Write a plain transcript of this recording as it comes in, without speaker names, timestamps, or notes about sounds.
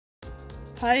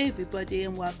Hi everybody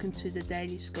and welcome to the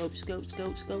Daily Scopes for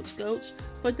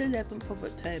the 11th of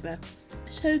October.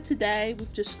 So today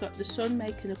we've just got the Sun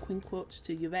making a quincunx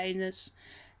to Uranus,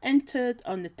 entered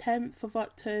on the 10th of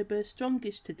October,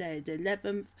 strongest today the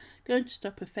 11th, going to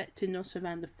stop affecting us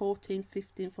around the 14th,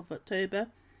 15th of October.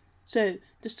 So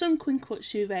the Sun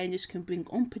quincunx Uranus can bring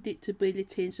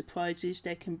unpredictability and surprises.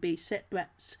 There can be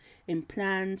setbacks in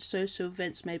plans, social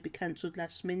events may be cancelled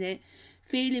last minute,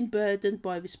 feeling burdened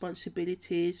by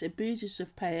responsibilities, abuses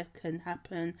of power can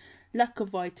happen, lack of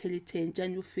vitality and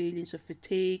general feelings of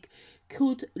fatigue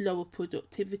could lower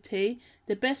productivity.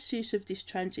 The best use of this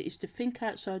transit is to think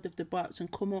outside of the box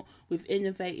and come up with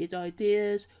innovative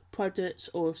ideas, products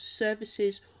or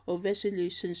services or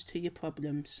resolutions to your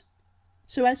problems.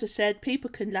 So as I said, people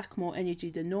can lack more energy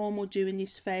than normal during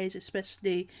this phase,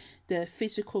 especially the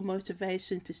physical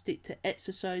motivation to stick to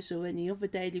exercise or any other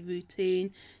daily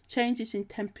routine. Changes in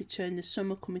temperature in the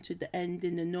summer coming to the end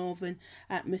in the northern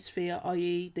atmosphere,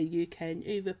 i.e. the UK and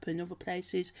Europe and other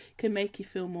places, can make you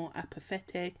feel more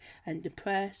apathetic and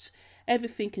depressed.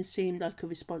 Everything can seem like a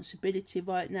responsibility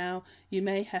right now. You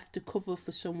may have to cover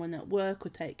for someone at work or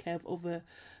take care of other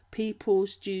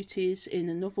people's duties in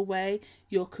another way.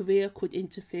 Your career could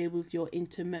interfere with your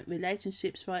intimate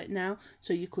relationships right now,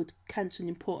 so you could cancel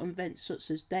important events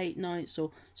such as date nights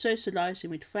or socializing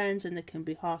with friends, and there can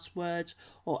be harsh words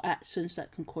or actions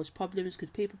that can cause problems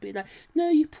because people be like, no,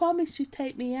 you promised you'd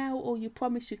take me out, or you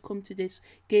promised you'd come to this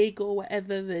gig or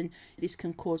whatever, and this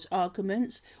can cause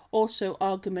arguments. Also,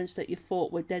 arguments that you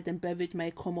thought were dead and buried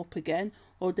may come up again,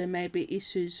 or there may be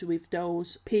issues with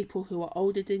those people who are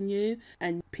older than you,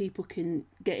 and people can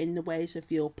get in the ways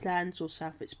of your plans or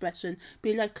self-expression.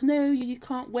 Be like, no, you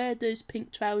can't wear those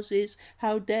pink trousers,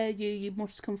 how dare you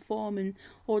must conform, and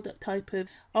all that type of,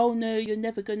 oh no, you're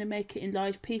never going to make it in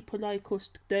life, people like us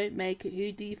don't make it,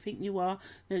 who do you think you are?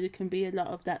 No, there can be a lot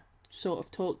of that sort of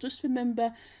talk. Just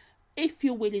remember, if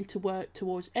you're willing to work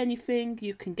towards anything,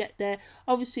 you can get there.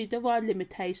 Obviously, there are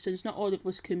limitations. Not all of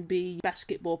us can be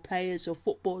basketball players or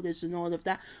footballers and all of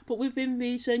that. But within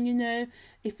reason,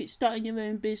 if it's starting your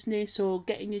own business or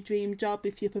getting your dream job,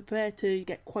 if you're prepared to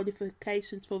get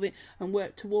qualifications for it and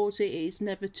work towards it, it is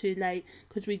never too late,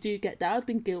 because we do get that. I've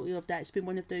been guilty of that. It's been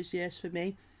one of those years for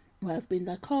me where I've been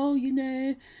like,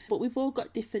 but we've all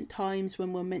got different times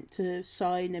when we're meant to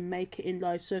shine and make it in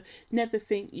life. So never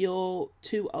think you're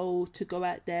too old to go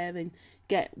out there and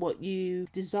get what you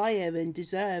desire and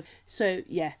deserve. So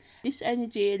yeah, this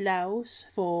energy allows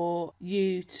for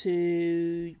you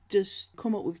to just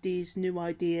come up with these new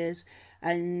ideas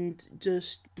and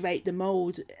just break the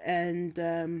mold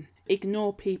and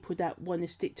ignore people that want to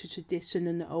stick to tradition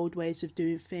and the old ways of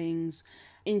doing things.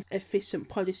 Inefficient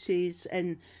policies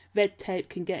and red tape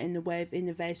can get in the way of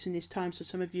innovation this time, so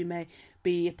some of you may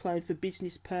be applying for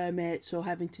business permits or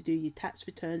having to do your tax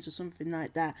returns or something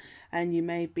like that, and you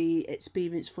may be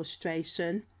experiencing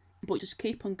frustration, but just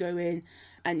keep on going.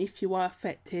 And if you are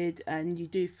affected and you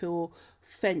do feel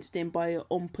fenced in by an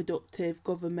unproductive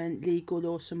government, legal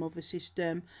or some other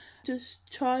system, just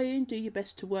try and do your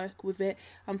best to work with it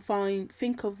and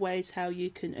think of ways how you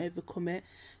can overcome it.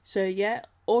 So yeah,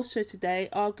 also today,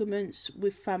 arguments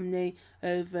with family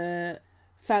over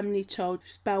family, child,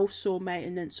 spousal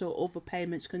maintenance or other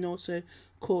payments can also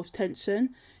cause tension.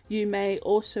 You may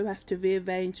also have to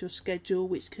rearrange your schedule,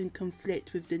 which can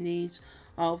conflict with the needs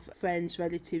of friends,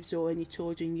 relatives or any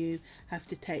children you have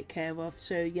to take care of.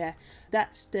 So yeah,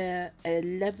 that's the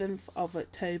 11th of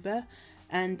October,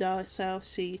 and I'll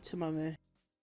see you tomorrow.